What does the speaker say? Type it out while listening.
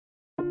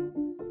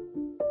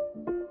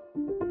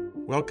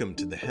Welcome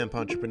to the Hemp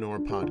Entrepreneur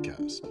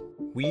Podcast.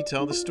 We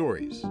tell the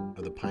stories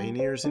of the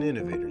pioneers and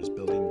innovators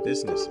building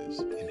businesses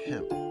in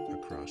hemp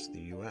across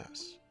the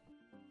U.S.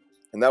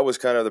 And that was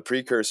kind of the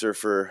precursor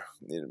for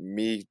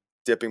me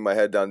dipping my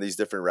head down these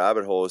different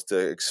rabbit holes to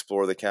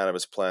explore the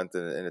cannabis plant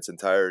in its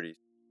entirety.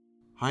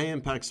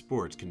 High-impact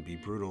sports can be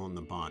brutal on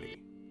the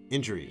body.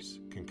 Injuries,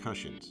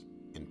 concussions,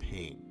 and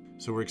pain.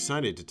 So we're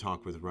excited to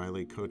talk with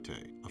Riley Cote,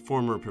 a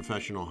former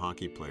professional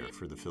hockey player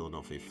for the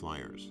Philadelphia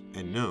Flyers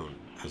and known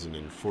as an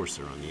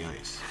enforcer on the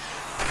ice.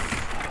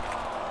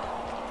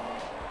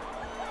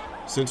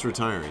 Since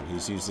retiring,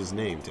 he's used his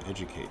name to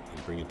educate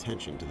and bring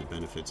attention to the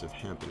benefits of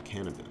hemp and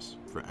cannabis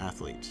for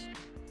athletes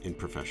in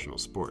professional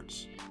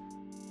sports.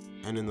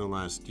 And in the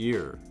last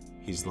year,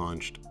 he's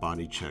launched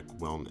BodyChek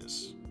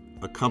Wellness,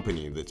 a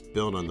company that's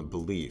built on the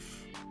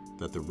belief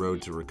that the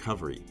road to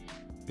recovery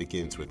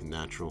begins with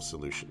natural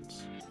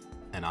solutions.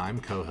 And I'm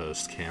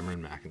co-host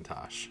Cameron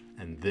McIntosh,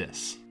 and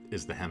this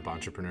is the Hemp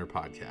Entrepreneur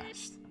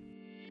Podcast.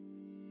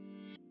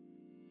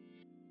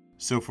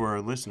 So for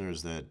our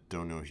listeners that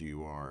don't know who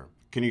you are,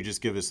 can you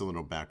just give us a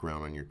little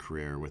background on your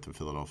career with the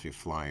Philadelphia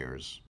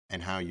Flyers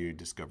and how you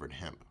discovered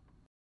hemp?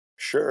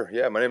 Sure.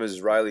 Yeah, my name is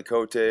Riley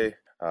Cote.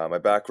 My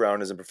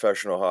background is in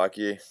professional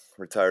hockey,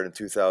 retired in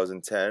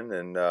 2010,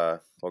 and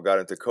got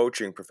into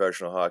coaching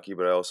professional hockey,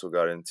 but I also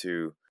got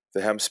into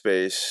the hemp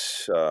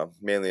space,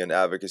 mainly in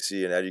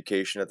advocacy and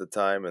education at the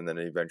time, and then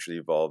it eventually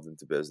evolved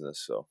into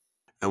business.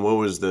 And what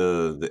was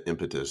the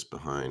impetus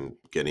behind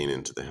getting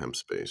into the hemp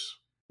space?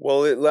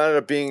 Well, it landed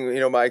up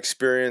being, my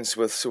experience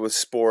with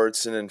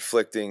sports and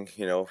inflicting,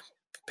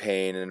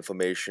 pain and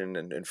inflammation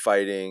and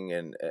fighting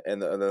and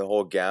the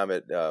whole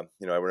gamut.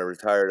 When I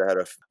retired, I had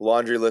a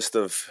laundry list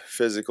of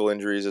physical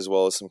injuries as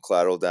well as some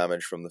collateral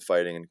damage from the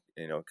fighting and,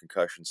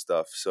 concussion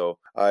stuff. So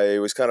I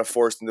was kind of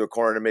forced into a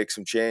corner to make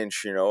some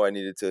change. I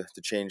needed to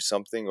change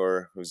something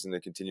or I was going to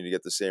continue to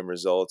get the same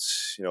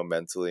results,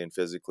 mentally and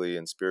physically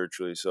and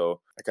spiritually. So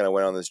I kind of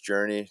went on this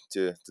journey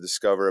to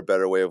discover a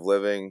better way of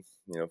living,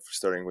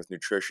 starting with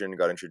nutrition,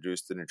 got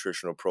introduced to the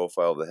nutritional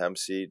profile of the hemp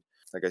seed.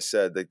 Like I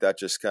said, that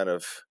just kind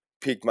of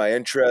piqued my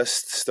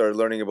interest, started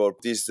learning about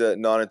these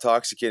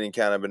non-intoxicating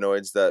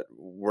cannabinoids that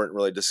weren't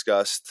really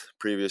discussed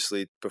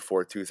previously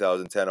before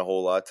 2010 a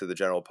whole lot to the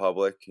general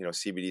public,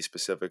 CBD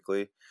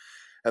specifically.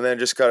 And then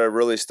just kind of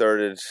really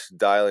started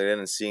dialing in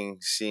and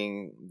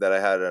seeing that I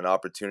had an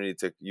opportunity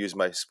to use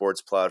my sports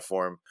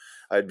platform.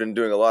 I'd been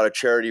doing a lot of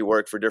charity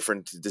work for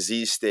different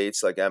disease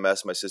states like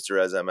MS. My sister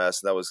has MS,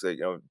 and that was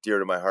dear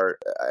to my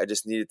heart. I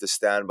just needed to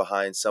stand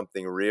behind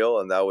something real,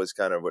 and that was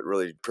kind of what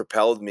really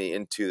propelled me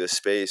into the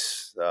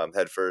space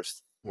head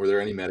first. Were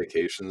there any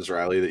medications,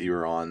 Riley, that you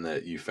were on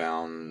that you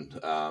found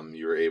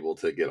you were able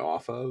to get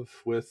off of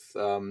with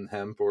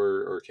hemp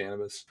or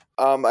cannabis?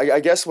 I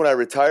guess when I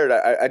retired,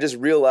 I just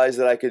realized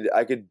that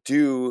I could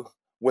do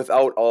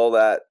without all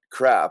that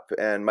crap.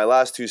 And my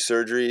last two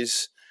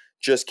surgeries,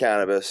 just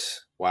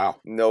cannabis.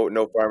 Wow. No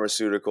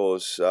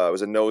pharmaceuticals. It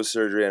was a nose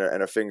surgery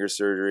and a finger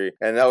surgery.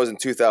 And that was in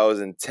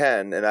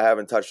 2010, and I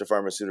haven't touched a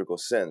pharmaceutical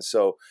since.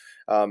 So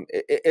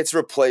it's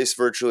replaced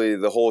virtually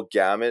the whole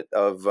gamut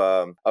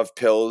of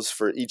pills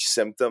for each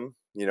symptom.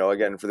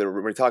 Again,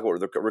 when we talk about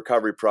the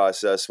recovery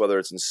process, whether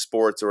it's in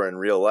sports or in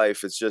real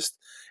life, it's just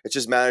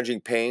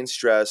managing pain,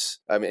 stress,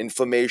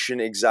 inflammation,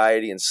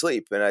 anxiety, and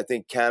sleep. And I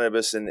think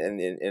cannabis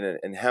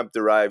and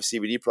hemp-derived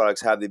CBD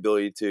products have the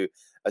ability to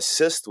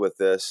assist with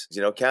this.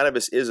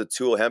 Cannabis is a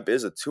tool, hemp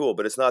is a tool,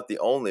 but it's not the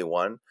only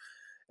one.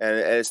 And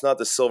it's not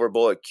the silver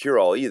bullet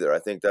cure-all either. I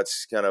think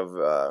that's kind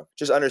of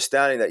just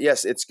understanding that,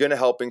 yes, it's going to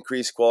help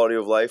increase quality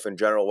of life and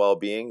general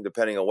well-being,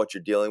 depending on what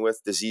you're dealing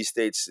with. Disease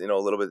states, a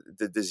little bit,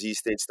 the disease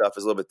state stuff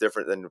is a little bit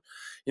different than,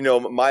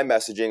 my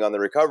messaging on the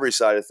recovery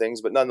side of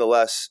things. But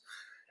nonetheless,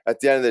 at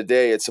the end of the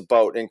day, it's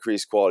about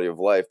increased quality of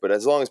life. But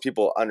as long as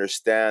people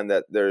understand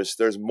that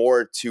there's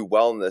more to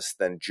wellness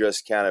than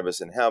just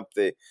cannabis and hemp,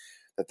 that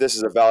this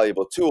is a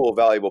valuable tool, a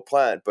valuable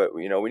plant. But,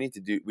 we need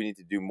to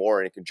do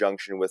more in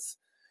conjunction with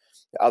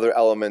other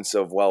elements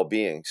of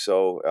well-being.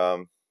 So,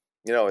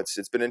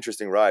 it's been an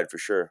interesting ride for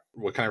sure.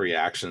 What kind of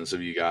reactions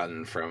have you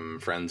gotten from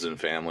friends and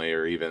family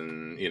or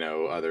even,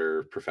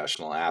 other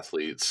professional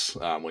athletes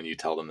when you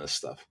tell them this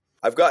stuff?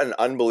 I've gotten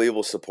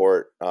unbelievable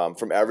support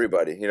from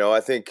everybody. I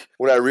think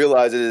what I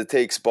realized is it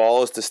takes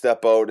balls to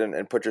step out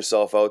and put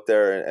yourself out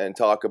there and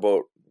talk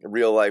about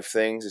real life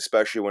things,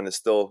 especially when it's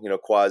still,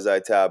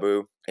 quasi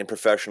taboo in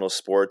professional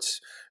sports,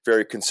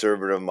 very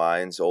conservative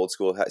minds, old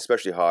school,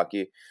 especially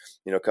hockey.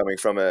 Coming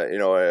from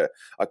a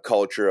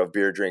culture of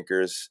beer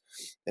drinkers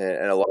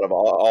and a lot of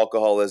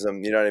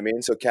alcoholism, you know what I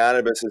mean? So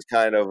cannabis is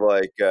kind of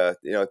like,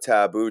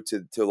 taboo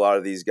to a lot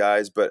of these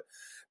guys. But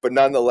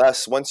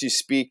nonetheless, once you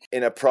speak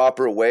in a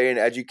proper way and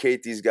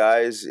educate these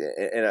guys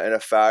in a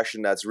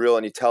fashion that's real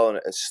and you tell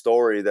a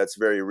story that's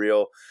very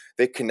real,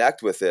 they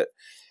connect with it.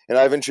 And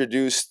I've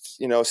introduced,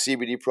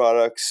 CBD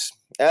products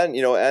and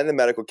the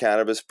medical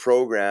cannabis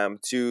program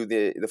to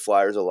the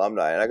Flyers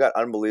alumni. And I got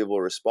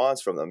unbelievable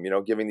response from them,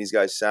 giving these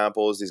guys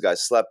samples. These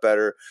guys slept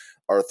better.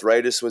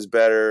 Arthritis was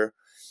better.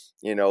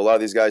 A lot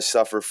of these guys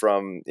suffer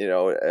from,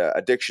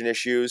 addiction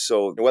issues.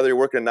 So whether you're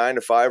working a 9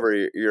 to 5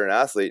 or you're an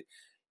athlete,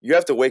 you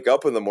have to wake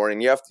up in the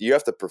morning. You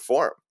have to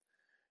perform.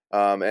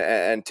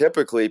 And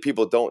typically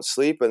people don't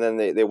sleep, and then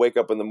they wake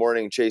up in the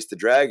morning, chase the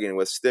dragon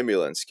with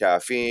stimulants,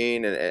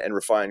 caffeine and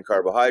refined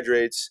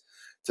carbohydrates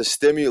to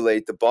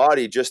stimulate the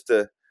body just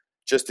to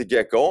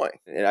get going.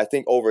 And I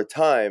think over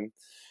time,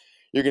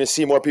 you're going to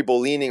see more people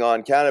leaning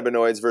on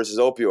cannabinoids versus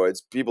opioids,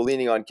 people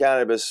leaning on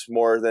cannabis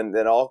more than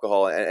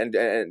alcohol.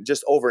 And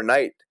just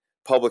overnight,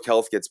 public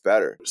health gets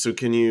better. So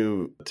can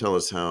you tell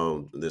us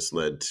how this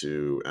led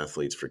to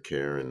Athletes for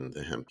Care and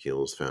the Hemp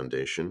Heals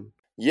Foundation?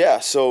 Yeah.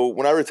 So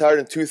when I retired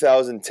in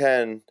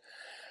 2010,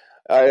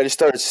 I just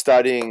started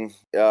studying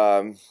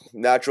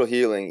natural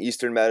healing,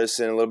 Eastern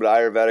medicine, a little bit of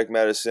Ayurvedic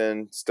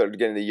medicine, started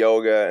getting into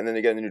yoga, and then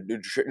again,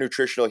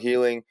 nutritional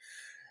healing,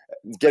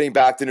 getting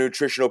back to the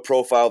nutritional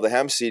profile of the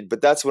hemp seed. But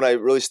that's when I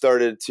really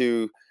started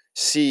to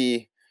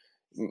see,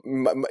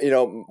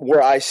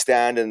 where I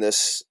stand in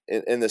this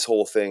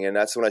whole thing. And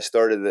that's when I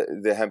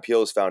started the Hemp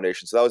Heals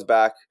Foundation. So that was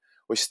back,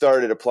 we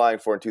started applying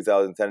for in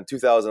 2010.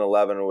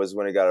 2011 was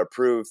when it got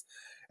approved.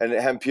 And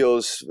Hemp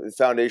Heals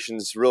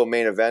Foundation's real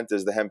main event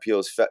is the Hemp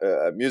Heals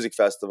Music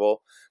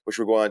Festival, which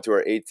we're going to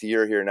our 8th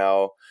year here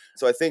now.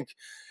 So I think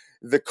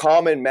the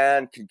common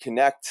man can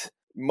connect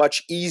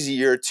much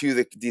easier to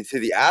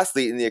the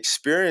athlete and the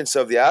experience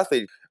of the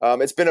athlete.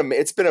 It's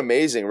been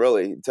amazing,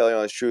 really, telling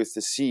you the truth,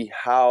 to see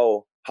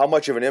how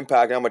much of an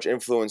impact, how much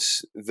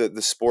influence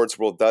the sports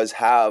world does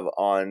have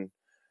on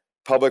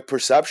public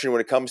perception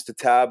when it comes to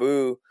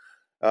taboo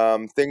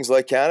things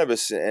like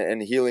cannabis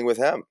and healing with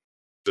hemp.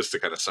 Just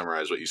to kind of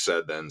summarize what you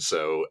said then,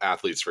 so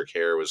Athletes for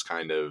Care was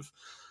kind of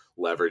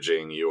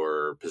leveraging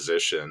your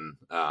position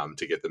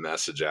to get the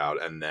message out,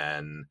 and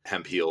then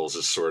Hemp Heals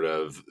is sort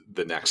of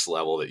the next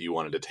level that you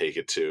wanted to take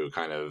it to,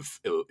 kind of,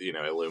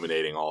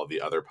 illuminating all of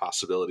the other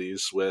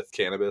possibilities with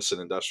cannabis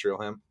and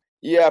industrial hemp.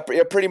 Yeah,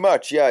 pretty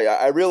much. Yeah,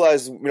 I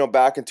realized,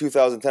 back in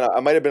 2010, I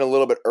might have been a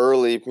little bit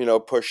early,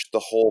 pushed the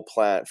whole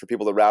plant for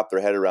people to wrap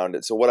their head around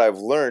it. So what I've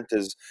learned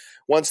is,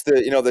 once the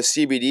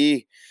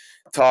CBD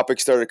topic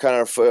started kind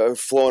of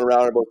flowing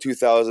around about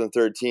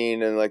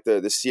 2013, and like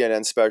the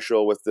CNN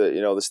special with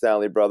the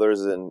Stanley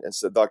brothers and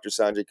so Dr.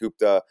 Sanjay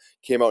Gupta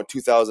came out in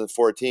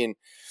 2014,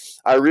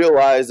 I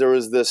realized there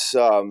was this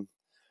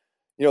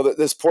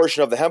this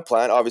portion of the hemp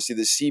plant, obviously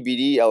the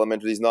CBD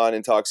element of these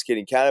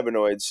non-intoxicating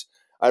cannabinoids.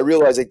 I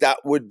realized like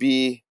that would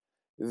be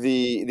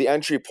the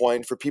entry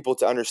point for people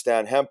to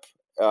understand hemp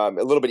a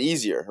little bit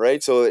easier,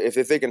 right? So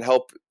if they can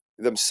help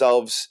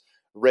themselves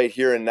right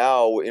here and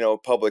now,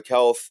 public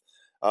health,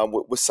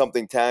 with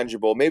something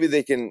tangible, maybe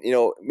they can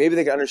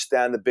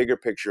understand the bigger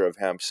picture of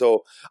hemp.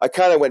 So I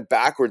kind of went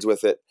backwards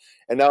with it,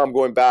 and now I'm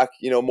going back,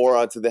 more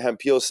onto the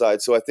hemp heal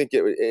side. So I think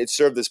it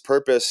served this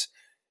purpose,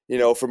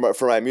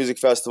 for my music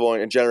festival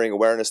and generating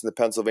awareness in the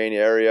Pennsylvania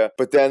area.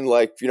 But then,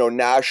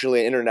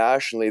 nationally,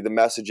 internationally, the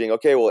messaging,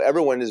 okay, well,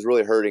 everyone is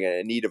really hurting and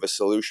in need of a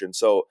solution.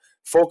 So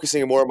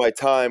focusing more of my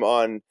time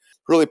on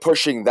really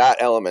pushing that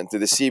element to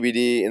the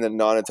CBD and the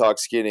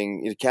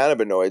non-intoxicating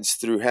cannabinoids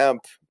through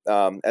hemp.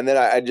 And then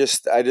I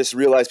just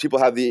realized people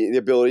have the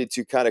ability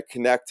to kind of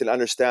connect and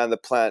understand the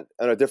plant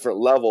on a different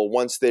level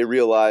once they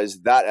realize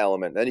that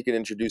element. Then you can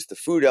introduce the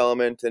food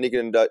element, then you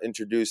can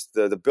introduce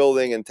the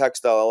building and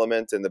textile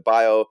element and the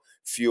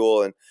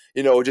biofuel,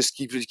 and just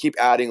keep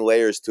adding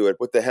layers to it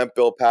with the hemp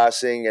bill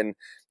passing, and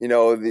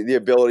the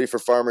ability for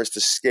farmers to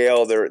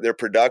scale their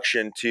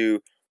production to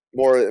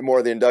more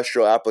of the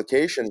industrial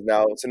applications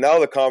now. So now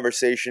the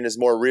conversation is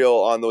more real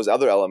on those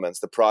other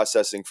elements, the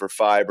processing for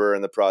fiber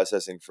and the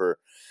processing for,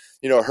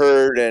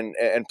 herd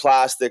and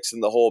plastics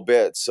and the whole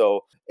bit.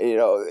 So,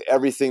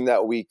 everything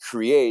that we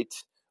create,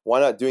 why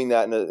not doing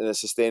that in a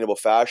sustainable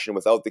fashion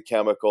without the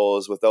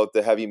chemicals, without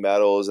the heavy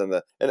metals, and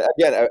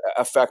again,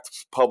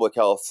 affect public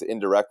health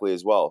indirectly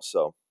as well.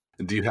 So.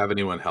 Do you have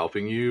anyone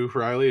helping you,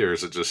 Riley, or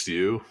is it just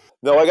you?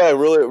 No, I got a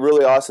really,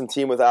 really awesome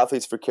team with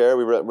Athletes for Care.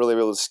 We really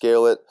able to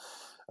scale it.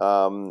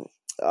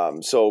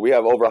 So we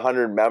have over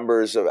 100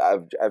 members of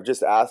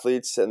just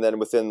athletes, and then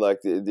within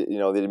like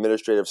the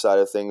administrative side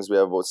of things, we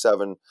have about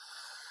seven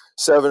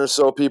or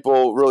so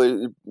people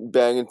really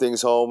banging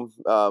things home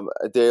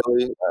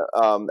daily.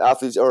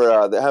 Athletes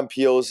or the Hemp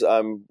Heals.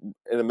 I'm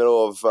in the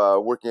middle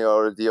of working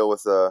out a deal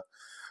with a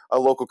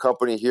local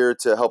company here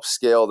to help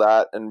scale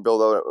that and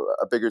build out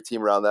a bigger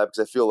team around that,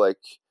 because I feel like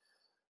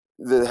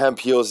the Hemp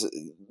Heals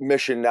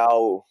mission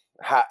now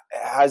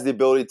has the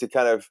ability to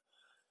kind of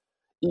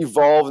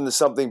evolve into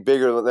something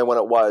bigger than what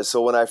it was.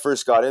 So when I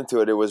first got into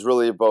it, it was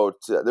really about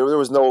there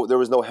was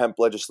no hemp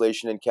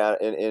legislation in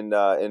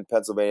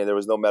Pennsylvania. There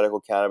was no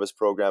medical cannabis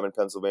program in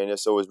Pennsylvania.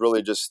 So it was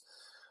really just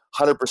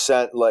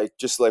 100% like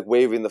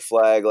waving the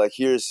flag, like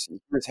here's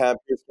hemp,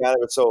 here's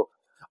cannabis. So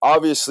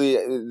obviously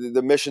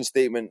the mission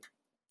statement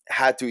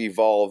had to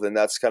evolve, and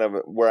that's kind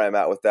of where I'm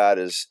at with that.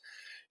 Is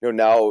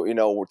now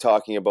we're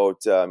talking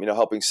about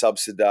helping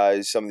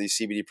subsidize some of these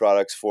CBD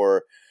products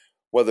for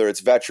whether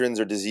it's veterans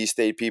or disease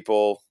state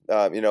people.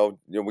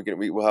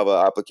 We'll have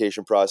an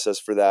application process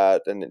for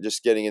that, and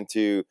just getting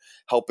into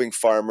helping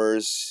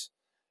farmers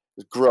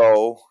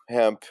grow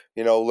hemp,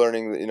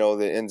 learning,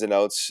 the ins and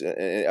outs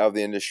of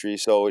the industry.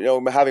 So,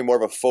 having more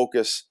of a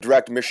focus,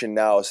 direct mission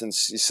now,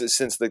 since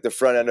like the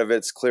front end of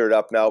it's cleared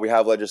up now. We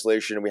have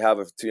legislation, we have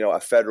a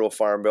federal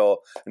farm bill,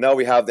 and now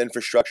we have the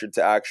infrastructure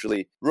to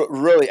actually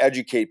really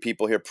educate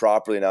people here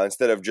properly now,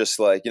 instead of just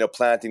like,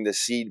 planting the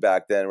seed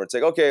back then where it's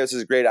like, okay, this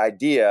is a great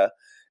idea.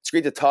 It's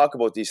great to talk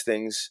about these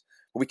things,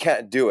 but we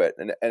can't do it.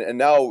 And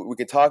now we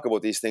can talk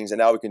about these things, and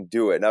now we can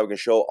do it. Now we can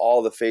show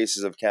all the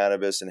faces of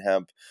cannabis and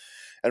hemp,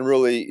 and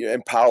really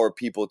empower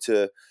people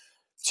to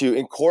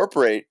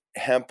incorporate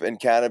hemp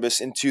and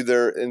cannabis into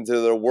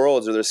their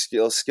worlds or their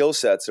skill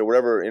sets or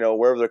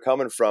wherever they're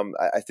coming from.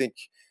 I think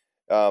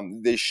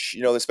they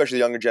especially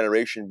the younger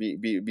generation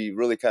be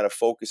really kind of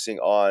focusing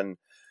on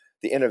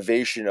the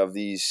innovation of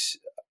this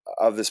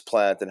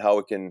plant and how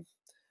it can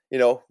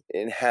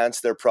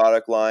enhance their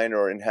product line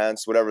or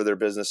enhance whatever their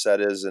business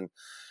set is,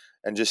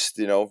 and just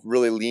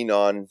really lean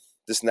on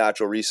this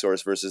natural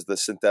resource versus the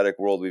synthetic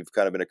world we've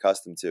kind of been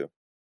accustomed to.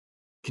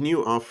 Can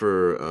you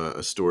offer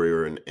a story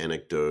or an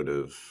anecdote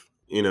of,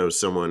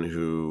 someone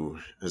who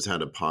has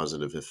had a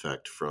positive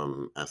effect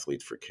from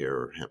Athletes for Care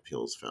or Hemp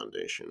Heals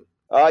Foundation?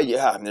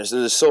 Yeah,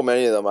 there's so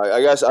many of them.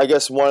 I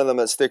guess one of them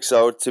that sticks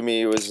out to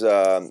me was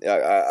a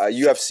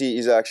UFC.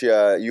 He's actually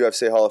a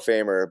UFC Hall of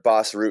Famer,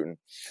 Bas Rutten.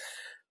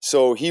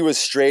 So he was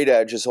straight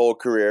edge his whole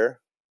career,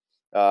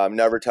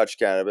 never touched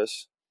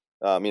cannabis.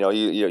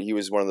 He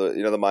was one of the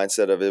the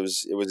mindset of it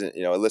was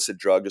illicit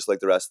drug just like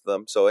the rest of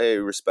them. So hey,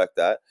 we respect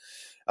that.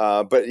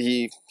 But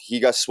he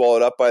got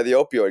swallowed up by the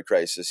opioid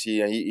crisis.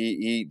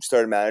 He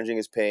started managing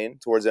his pain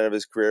towards the end of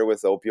his career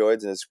with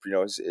opioids, and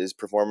his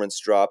performance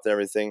dropped and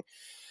everything.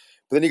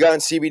 But then he got on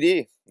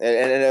CBD,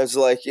 and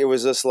it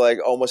was just like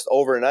almost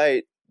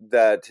overnight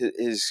that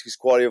his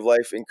quality of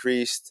life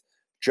increased,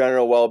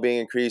 general well-being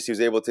increased. He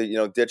was able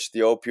to ditch the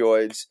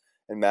opioids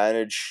and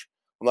manage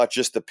not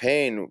just the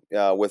pain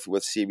with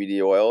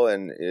CBD oil,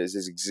 and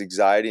his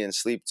anxiety and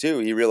sleep too.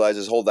 He realized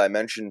this whole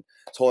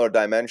other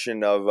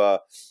dimension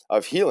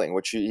of healing,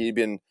 which he'd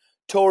been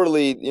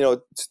totally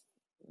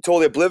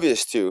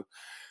oblivious to.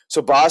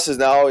 So Bas is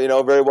now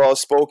very well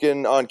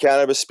spoken on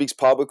cannabis, speaks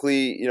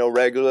publicly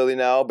regularly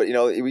now. But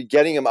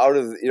getting him out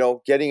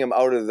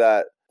of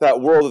that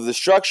world of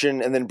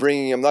destruction, and then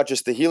bringing him not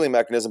just the healing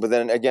mechanism, but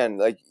then again,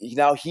 like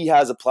now he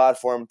has a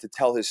platform to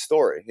tell his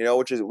story,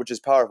 which is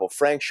powerful.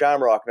 Frank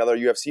Shamrock, another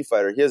UFC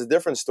fighter, he has a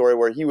different story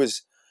where he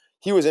was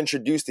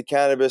introduced to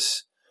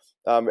cannabis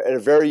at a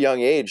very young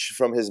age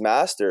from his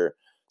master.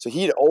 So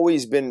he'd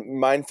always been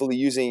mindfully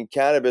using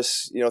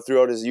cannabis,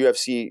 throughout his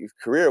UFC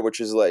career, which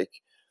is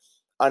like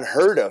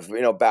unheard of,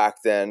 back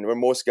then, where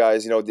most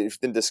guys,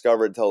 didn't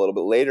discover it until a little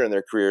bit later in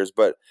their careers.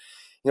 But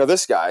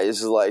this guy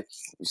is like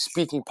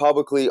speaking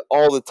publicly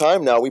all the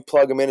time now. We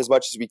plug him in as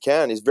much as we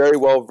can. He's very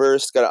well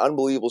versed, got an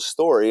unbelievable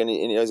story, and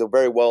he's a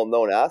very well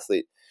known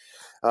athlete.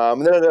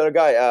 And then another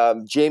guy,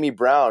 Jamie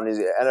Brown, he's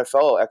an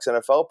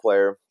ex-NFL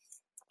player,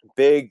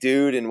 big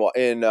dude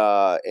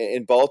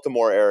in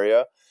Baltimore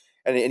area,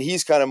 and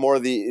he's kind of more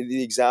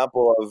the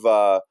example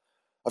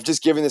of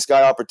just giving this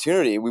guy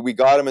opportunity. We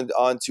got him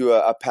onto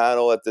a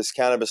panel at this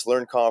Cannabis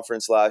Learn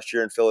conference last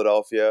year in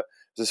Philadelphia.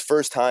 It was his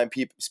first time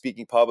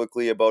speaking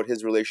publicly about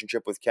his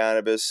relationship with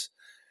cannabis,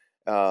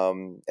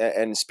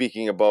 and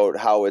speaking about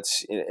how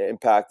it's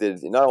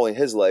impacted not only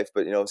his life,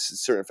 but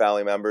certain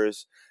family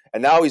members.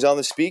 And now he's on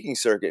the speaking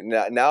circuit.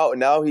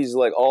 Now he's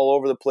like all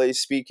over the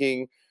place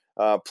speaking,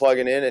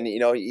 plugging in, and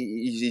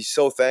he's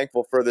so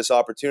thankful for this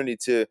opportunity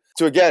to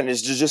again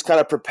is just kind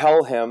of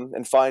propel him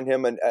and find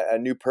him a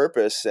new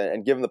purpose,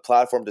 and give him the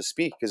platform to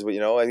speak. Because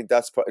I think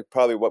that's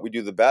probably what we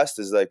do the best,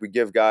 is like we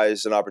give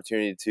guys an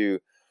opportunity to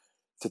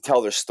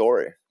tell their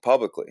story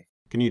publicly.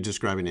 Can you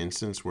describe an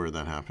instance where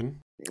that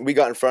happened? We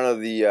got in front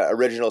of the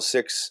original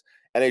 6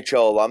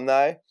 NHL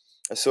Alumni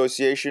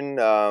Association.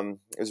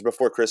 It was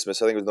before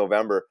Christmas. I think it was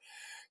November.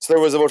 So there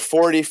was about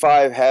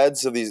 45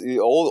 heads of these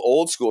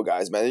old school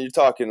guys, man. You're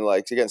talking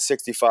like, again,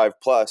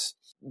 65 plus.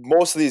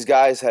 Most of these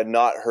guys had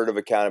not heard of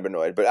a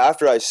cannabinoid. But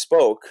after I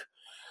spoke,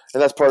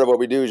 and that's part of what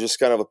we do, is just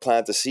kind of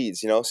plant the seeds,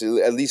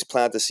 So at least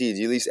plant the seeds.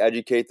 You at least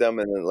educate them,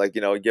 and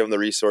then give them the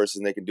resources,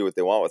 and they can do what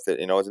they want with it.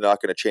 It's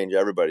not going to change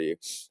everybody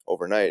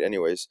overnight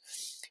anyways.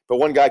 But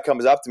one guy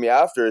comes up to me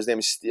after. His name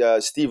is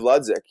Steve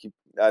Ludzik.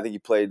 I think he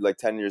played like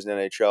 10 years in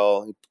the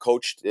NHL. He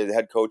coached, the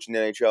head coach in the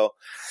NHL.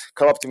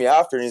 Come up to me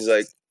after, and he's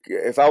like,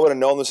 if I would have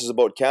known this was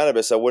about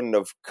cannabis, I wouldn't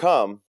have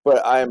come.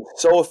 But I am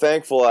so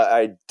thankful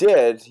I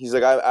did. He's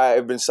like,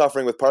 I've been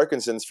suffering with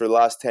Parkinson's for the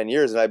last 10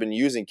 years, and I've been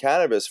using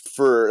cannabis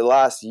for the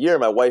last year.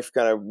 My wife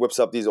kind of whips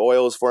up these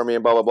oils for me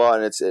and blah, blah, blah.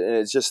 And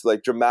it's just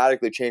like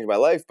dramatically changed my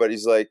life. But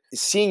he's like,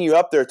 seeing you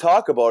up there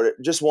talk about it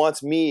just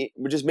makes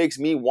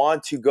me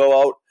want to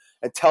go out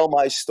and tell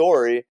my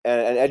story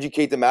and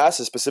educate the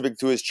masses, specific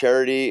to his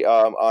charity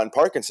on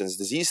Parkinson's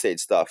disease state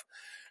stuff.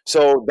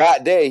 So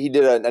that day he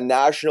did a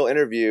national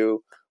interview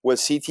with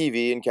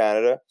CTV in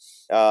Canada,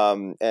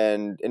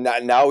 and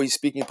now he's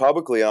speaking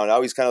publicly on.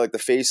 Now he's kind of like the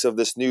face of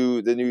this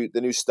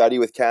new study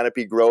with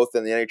Canopy Growth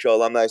and the NHL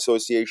Alumni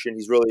Association.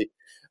 He's really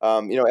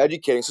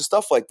educating. So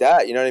stuff like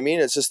that, you know what I mean?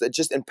 It's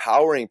just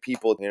empowering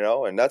people,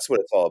 and that's what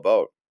it's all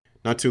about.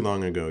 Not too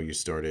long ago, you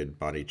started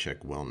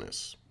BodyChek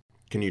Wellness.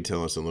 Can you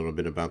tell us a little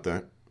bit about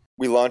that?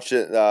 We launched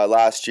it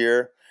last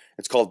year.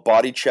 It's called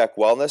BodyChek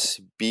Wellness,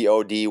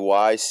 BodyChek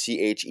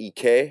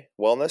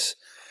Wellness.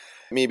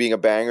 Me being a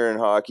banger in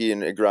hockey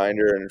and a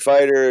grinder and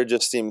fighter, it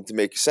just seemed to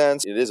make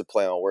sense. It is a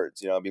play on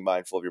words, be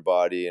mindful of your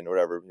body and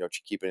whatever,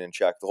 keep it in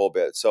check, the whole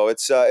bit. So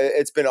it's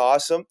been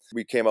awesome.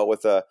 We came out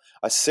with a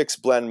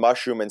 6-blend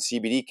mushroom and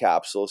CBD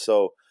capsule.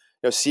 So,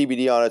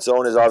 CBD on its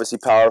own is obviously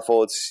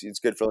powerful. It's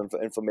good for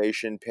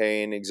inflammation,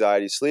 pain,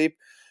 anxiety, sleep.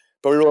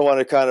 But we really want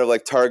to kind of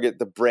like target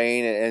the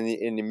brain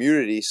and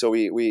immunity. So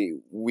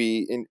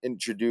we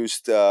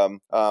introduced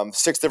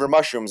 6 different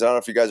mushrooms. I don't know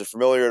if you guys are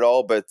familiar at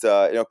all, but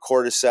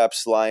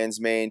cordyceps, lion's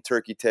mane,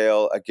 turkey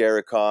tail,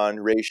 agarikon,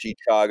 reishi,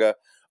 chaga,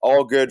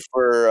 all good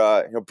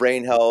for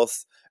brain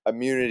health,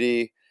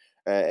 immunity,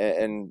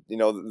 and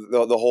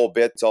the whole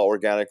bit. It's all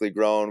organically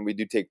grown. We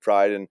do take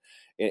pride in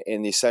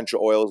the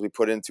essential oils we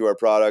put into our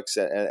products,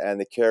 and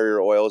the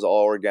carrier oils,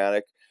 all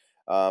organic.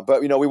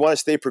 But we want to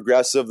stay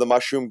progressive. The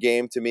mushroom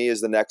game to me is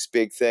the next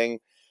big thing.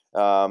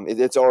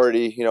 It's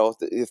already,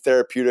 the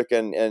therapeutic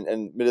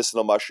and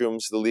medicinal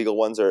mushrooms, the legal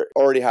ones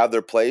already have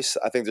their place.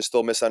 I think they're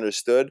still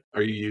misunderstood.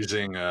 Are you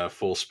using a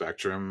full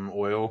spectrum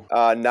oil?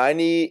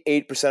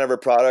 98% of our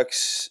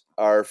products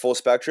are full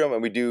spectrum,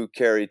 and we do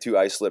carry 2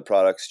 isolate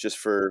products just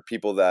for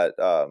people that,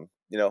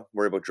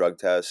 worry about drug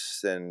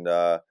tests and,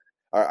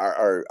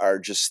 are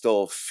just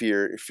still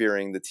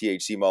fearing the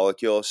THC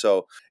molecule.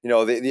 So,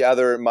 the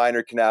other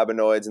minor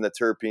cannabinoids and the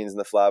terpenes and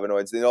the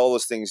flavonoids, all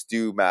those things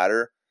do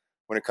matter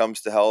when it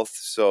comes to health.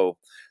 So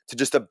to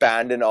just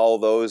abandon all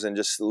those and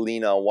just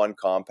lean on one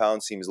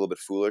compound seems a little bit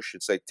foolish.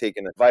 It's like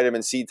taking a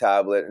vitamin C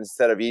tablet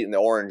instead of eating the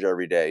orange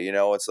every day.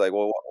 It's like,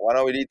 well, why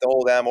don't we eat the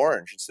whole damn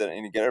orange instead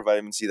and get our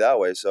vitamin C that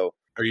way? So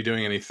are you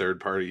doing any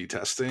third-party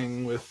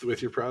testing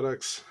with your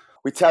products?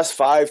 We test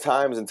 5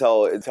 times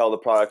until the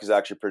product is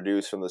actually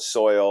produced from the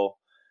soil,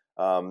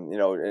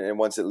 and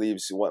once it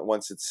leaves,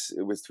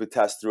 we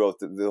test throughout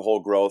the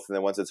whole growth, and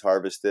then once it's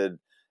harvested,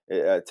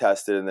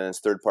 tested, and then it's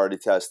third party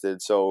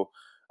tested. So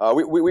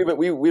we've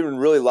been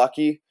really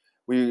lucky.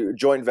 We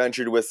joint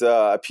ventured with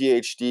a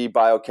PhD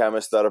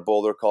biochemist out of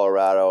Boulder,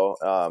 Colorado.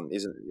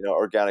 He's an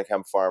organic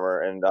hemp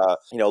farmer, and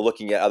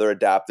looking at other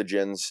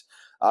adaptogens,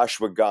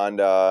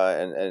 ashwagandha,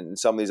 and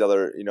some of these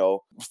other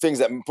things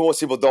that most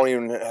people don't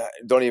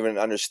even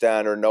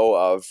understand or know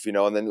of,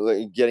 and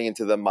then getting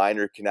into the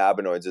minor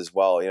cannabinoids as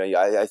well.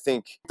 I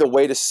think the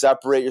way to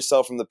separate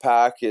yourself from the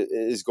pack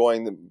is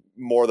going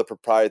more the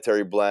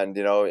proprietary blend.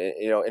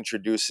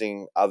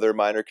 Introducing other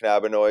minor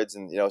cannabinoids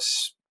and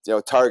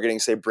targeting,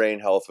 say,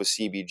 brain health with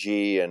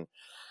CBG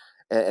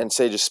and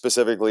say just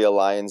specifically a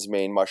lion's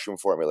mane mushroom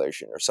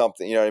formulation or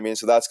something, you know what I mean?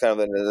 So that's kind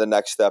of the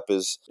next step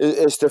is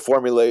to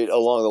formulate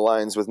along the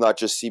lines with not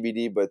just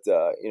CBD, but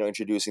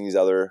introducing these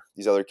other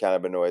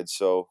cannabinoids.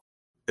 So,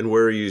 and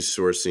where are you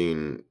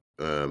sourcing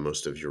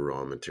most of your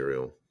raw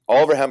material?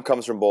 All of our hemp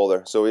comes from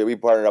Boulder. So we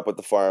partnered up with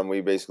the farm.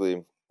 We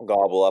basically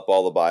gobble up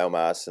all the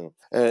biomass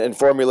and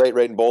formulate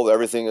right in Boulder.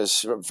 Everything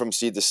is from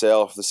seed to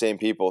sale, the same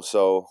people.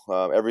 So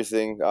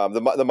everything,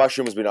 the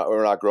mushrooms we're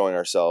not growing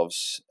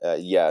ourselves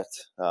yet,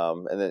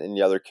 and then in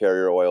the other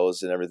carrier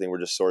oils and everything,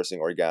 we're just sourcing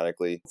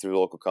organically through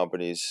local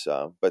companies.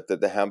 But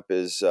the hemp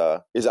is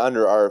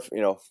under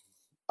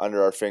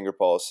our finger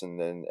pulse,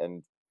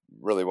 and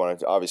really wanted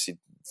to, obviously,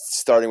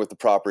 starting with the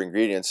proper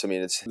ingredients. I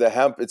mean, it's the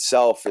hemp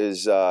itself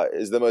is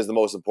the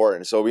most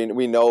important. So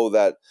we know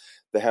that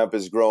the hemp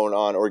is grown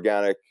on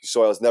organic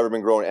soil. It's never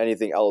been grown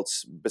anything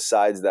else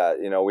besides that.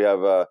 We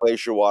have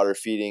glacier water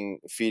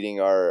feeding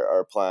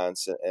our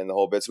plants and the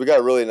whole bit. So we got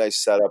a really nice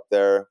setup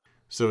there.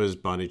 So has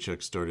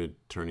BodyChek started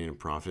turning a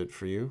profit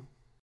for you?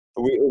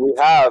 We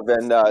have,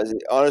 and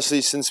honestly,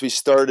 since we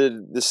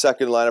started the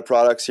second line of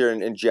products here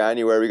in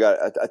January, we got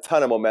a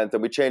ton of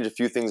momentum. We changed a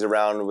few things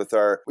around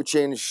we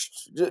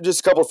changed just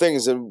a couple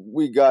things, and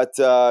we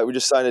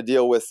just signed a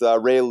deal with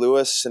Ray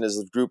Lewis and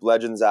his group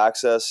Legends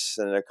Access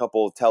and a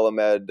couple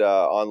telemed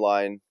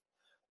online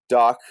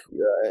doc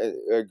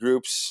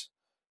groups.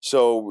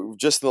 So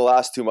just in the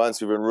last 2 months,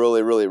 we've been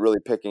really, really,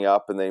 really picking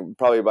up, and then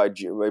probably by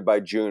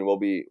June we'll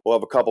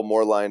have a couple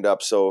more lined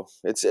up. So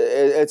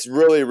it's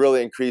really,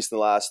 really increased in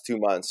the last 2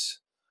 months.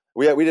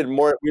 We did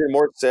more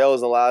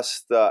sales in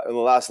the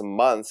last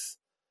month.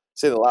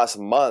 Say the last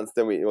month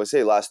than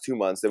say last 2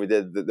 months than we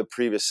did the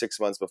previous 6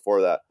 months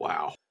before that.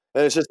 Wow.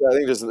 And it's just, I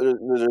think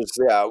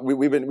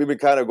we've been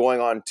kind of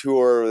going on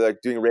tour, like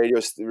doing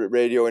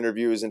radio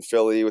interviews in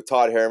Philly with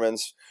Todd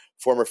Herman's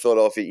former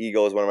Philadelphia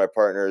Eagles, one of my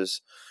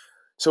partners.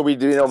 So we're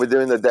doing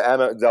the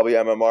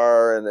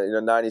WMMR and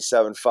the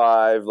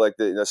 97.5, like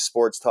the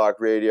sports talk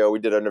radio. We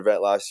did an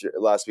event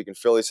last week in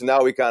Philly. So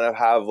now we kind of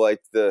have like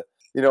the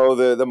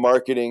the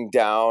marketing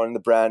down, the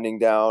branding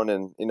down,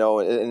 and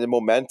and the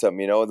momentum.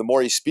 The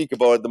more you speak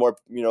about it,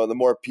 the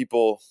more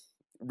people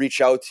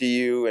reach out to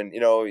you, and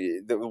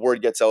the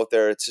word gets out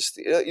there. It's just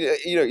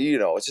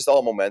it's just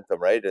all momentum,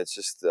 right? It's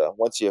just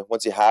once you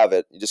have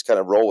it, you just kind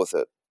of roll with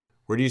it.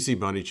 Where do you see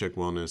BodyChek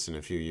Wellness in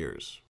a few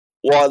years?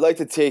 Well, I'd like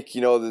to take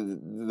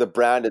the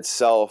brand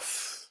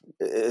itself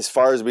as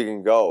far as we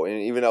can go,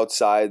 and even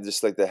outside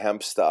just like the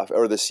hemp stuff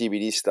or the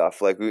CBD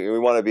stuff. Like we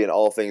want to be an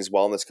all things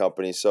wellness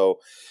company, so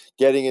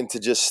getting into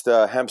just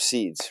hemp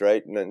seeds,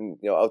 right? And then,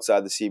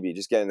 outside the CBD,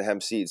 just getting the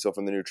hemp seeds. So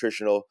from the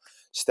nutritional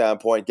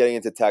standpoint, getting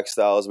into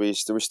textiles, we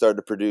started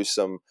to produce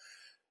some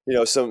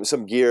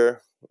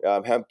gear,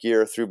 hemp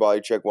gear through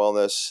BodyChek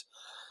Wellness.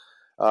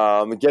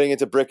 Getting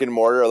into brick and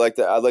mortar, I'd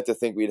like to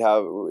think we'd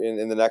have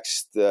in the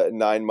next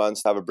 9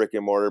 months have a brick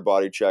and mortar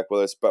BodyChek,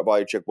 whether it's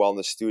BodyChek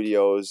Wellness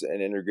Studios,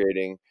 and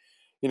integrating,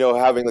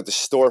 having like the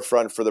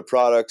storefront for the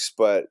products,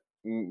 but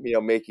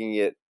making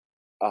it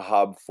a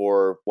hub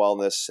for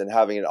wellness and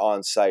having it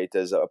on site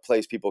as a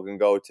place people can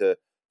go to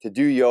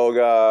do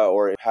yoga,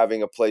 or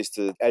having a place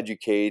to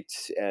educate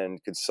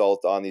and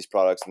consult on these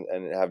products,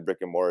 and have brick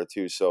and mortar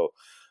too. So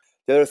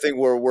the other thing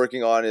we're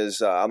working on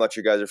is, I'm not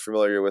sure you guys are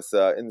familiar with,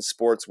 in the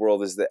sports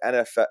world, is the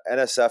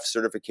NSF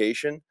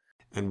certification.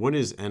 And what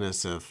is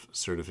NSF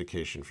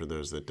certification for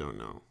those that don't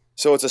know?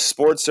 So it's a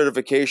sports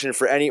certification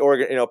for any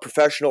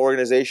professional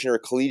organization or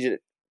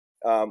collegiate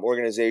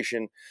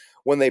organization.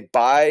 When they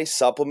buy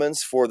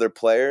supplements for their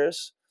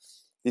players,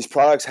 these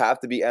products have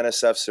to be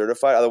NSF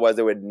certified. Otherwise,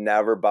 they would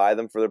never buy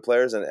them for their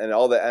players. And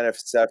all the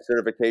NSF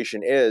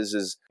certification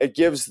is it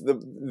gives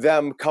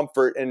them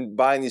comfort in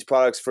buying these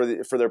products for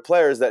their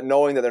players, that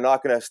knowing that they're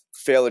not going to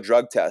fail a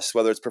drug test,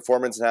 whether it's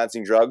performance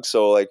enhancing drugs.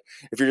 So like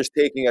if you're just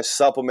taking a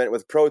supplement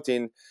with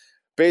protein,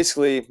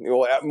 basically,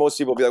 most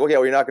people will be like, okay,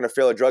 well, you're not going to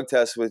fail a drug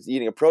test with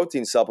eating a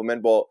protein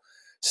supplement. Well,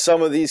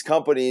 some of these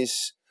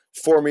companies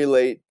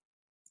formulate,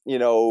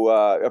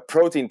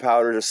 protein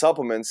powders or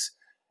supplements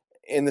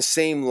in the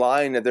same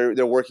line that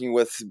they're working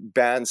with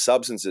banned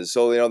substances.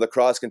 So, the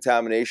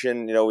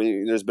cross-contamination,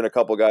 there's been a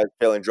couple of guys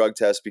failing drug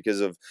tests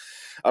because of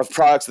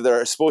products that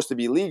are supposed to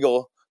be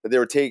legal that they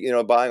were taking,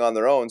 buying on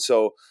their own.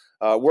 So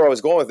where I was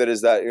going with it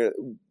is that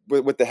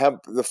with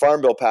the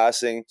Farm Bill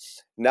passing,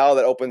 now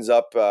that opens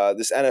up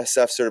this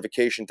NSF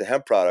certification to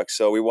hemp products.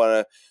 So we want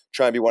to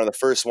try and be one of the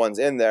first ones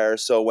in there.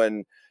 So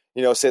when,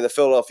 say the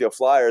Philadelphia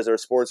Flyers, or a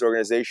sports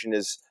organization,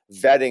 is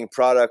vetting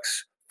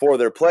products for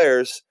their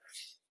players,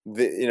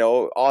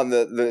 on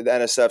the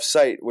NSF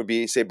site would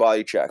be, say,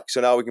 BodyChek. So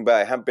now we can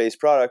buy a hemp-based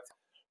product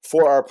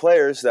for our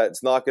players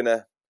that's not going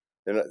to,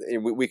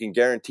 we can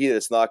guarantee that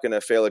it's not going to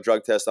fail a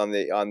drug test on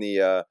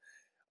the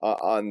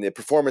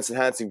performance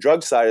enhancing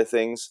drug side of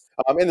things.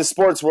 In the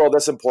sports world,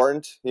 that's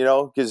important,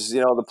 because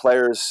the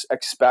players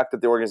expect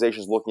that the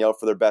organization is looking out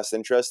for their best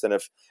interest, and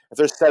if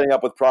they're setting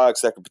up with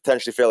products that could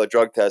potentially fail a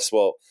drug test,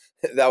 well,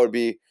 that would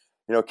be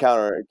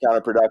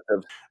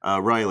counterproductive.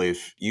 Riley,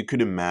 if you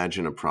could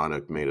imagine a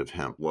product made of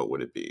hemp, what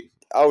would it be?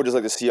 I would just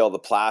like to see all the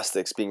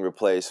plastics being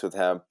replaced with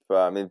hemp.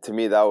 To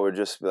me, that would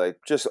just be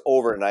just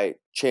overnight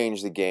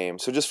change the game.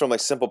 So just from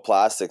simple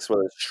plastics,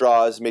 whether it's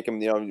straws, make them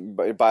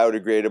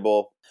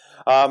biodegradable,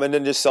 and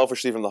then just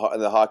selfishly from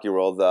in the hockey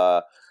world,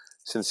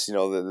 since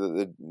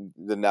the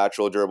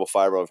natural durable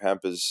fiber of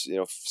hemp is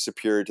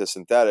superior to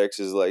synthetics,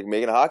 is like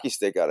making a hockey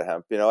stick out of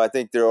hemp. I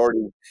think they're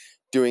already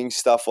doing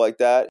stuff like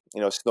that,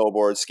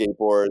 snowboards,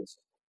 skateboards,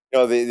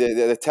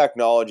 the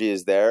technology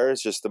is there.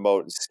 It's just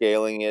about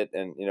scaling it,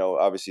 and,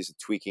 obviously it's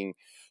tweaking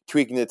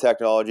the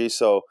technology.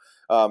 So,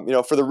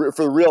 for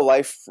the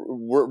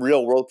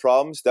real world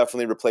problems,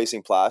 definitely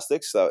replacing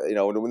plastics. So, it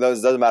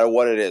doesn't matter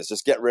what it is,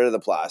 just get rid of the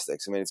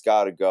plastics. I mean, it's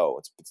got to go.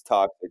 It's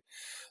toxic.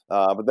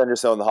 But then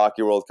just in the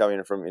hockey world,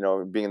 coming from,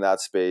 being in that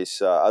space,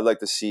 I'd like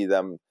to see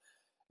them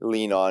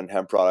lean on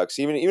hemp products,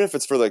 even if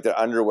it's for their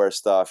underwear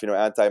stuff,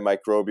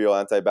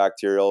 antimicrobial,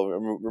 antibacterial,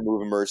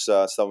 removing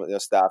MRSA, some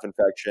staph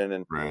infection,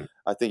 and right.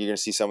 I think you're going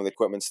to see some of the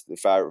equipment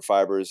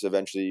fibers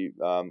eventually,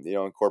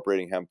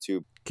 incorporating hemp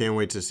too. Can't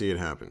wait to see it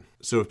happen.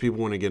 So if people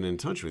want to get in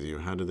touch with you,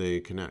 how do they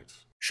connect?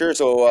 Sure.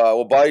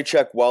 So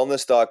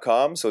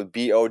BodyChekWellness.com. So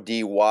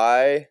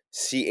BodyChek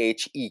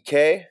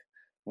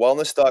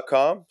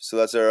wellness.com. So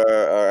that's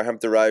our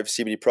hemp derived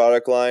CBD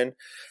product line.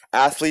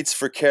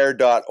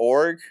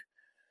 athletesforcare.org.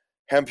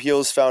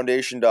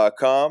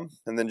 hemphealsfoundation.com,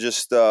 and then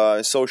just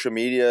social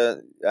media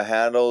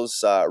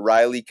handles,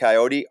 Riley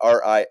Coyote,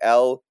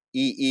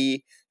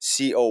 RILEECOYOTE.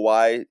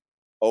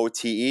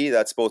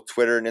 That's both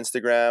Twitter and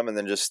Instagram, and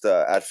then just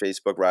at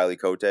Facebook, Riley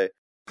Cote.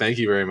 Thank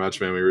you very much,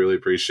 man. We really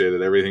appreciate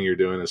it. Everything you're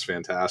doing is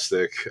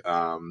fantastic.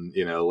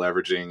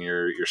 Leveraging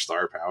your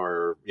star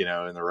power,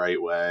 in the right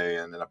way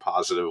and in a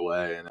positive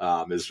way,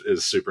 and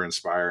is super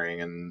inspiring.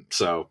 And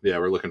so, yeah,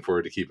 we're looking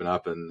forward to keeping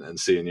up and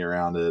seeing you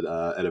around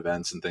at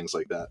events and things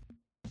like that.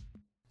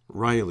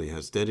 Riley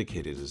has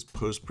dedicated his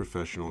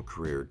post-professional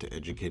career to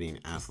educating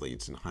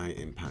athletes in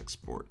high-impact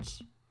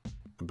sports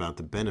about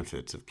the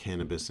benefits of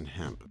cannabis and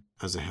hemp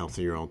as a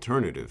healthier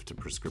alternative to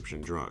prescription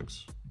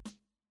drugs.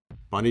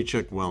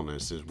 BodyChek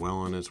Wellness is well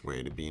on its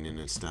way to being an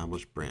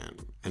established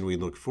brand, and we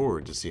look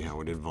forward to see how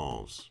it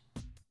evolves.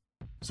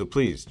 So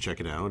please check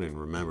it out and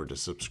remember to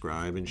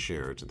subscribe and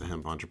share to the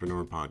Hemp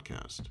Entrepreneur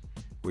Podcast.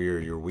 We are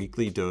your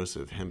weekly dose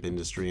of hemp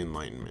industry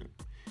enlightenment,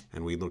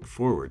 and we look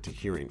forward to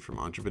hearing from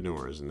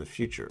entrepreneurs in the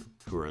future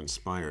who are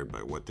inspired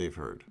by what they've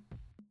heard.